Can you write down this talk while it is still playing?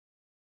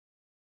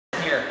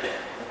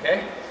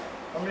okay?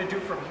 What I'm gonna do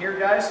from here,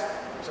 guys,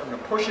 is I'm gonna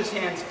push his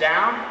hands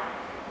down.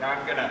 Now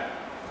I'm gonna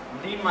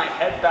lean my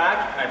head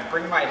back and I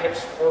bring my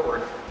hips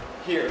forward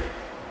here,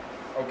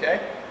 okay?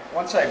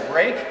 Once I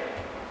break,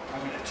 I'm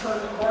gonna turn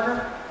the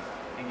corner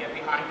and get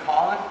behind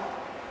Colin,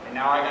 and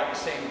now I got the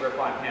same grip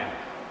on him.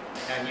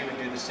 And he would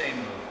do the same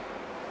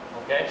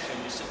move, okay? So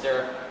you just sit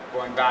there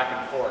going back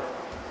and forth.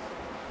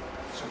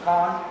 So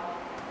Colin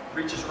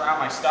reaches around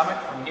my stomach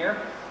from here,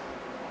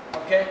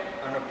 okay?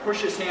 I'm gonna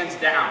push his hands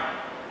down.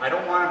 I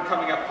don't want him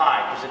coming up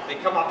high, because if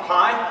they come up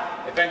high,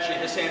 eventually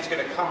this hand's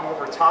gonna come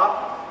over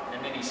top,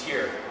 and then he's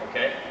here,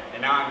 okay?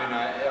 And now I'm in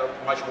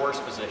a much worse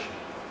position,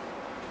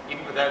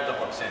 even without the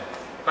hooks in.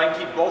 If I can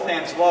keep both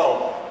hands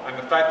low, I'm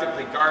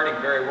effectively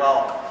guarding very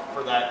well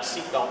for that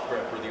seatbelt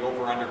grip or the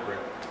over-under grip.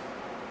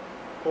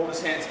 Hold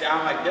his hands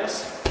down like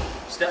this,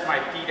 step my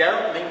feet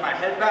out, lean my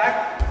head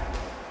back,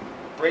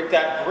 break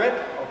that grip,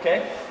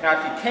 okay? Now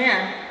if you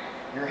can,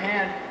 your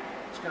hand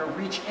is gonna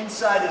reach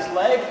inside his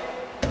leg,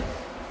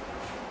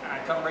 and I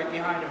come right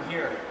behind him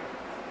here.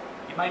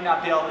 You might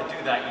not be able to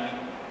do that. You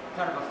need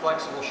kind of a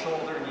flexible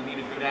shoulder and you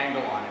need a good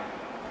angle on it.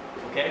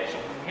 Okay, so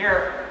from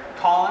here,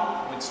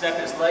 Colin would step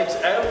his legs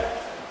out,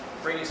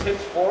 bring his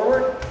hips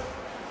forward,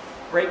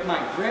 break my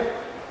grip,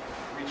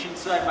 reach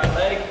inside my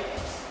leg,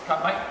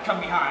 come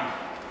behind.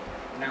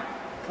 Now,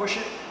 push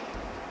it.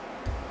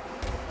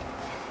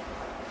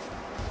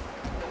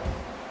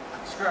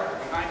 Scrub it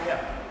behind him.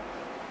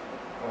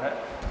 Go ahead.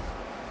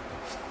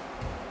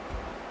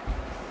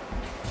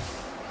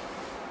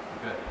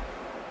 Good.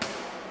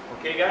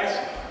 Okay,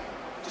 guys,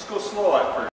 just go slow at first.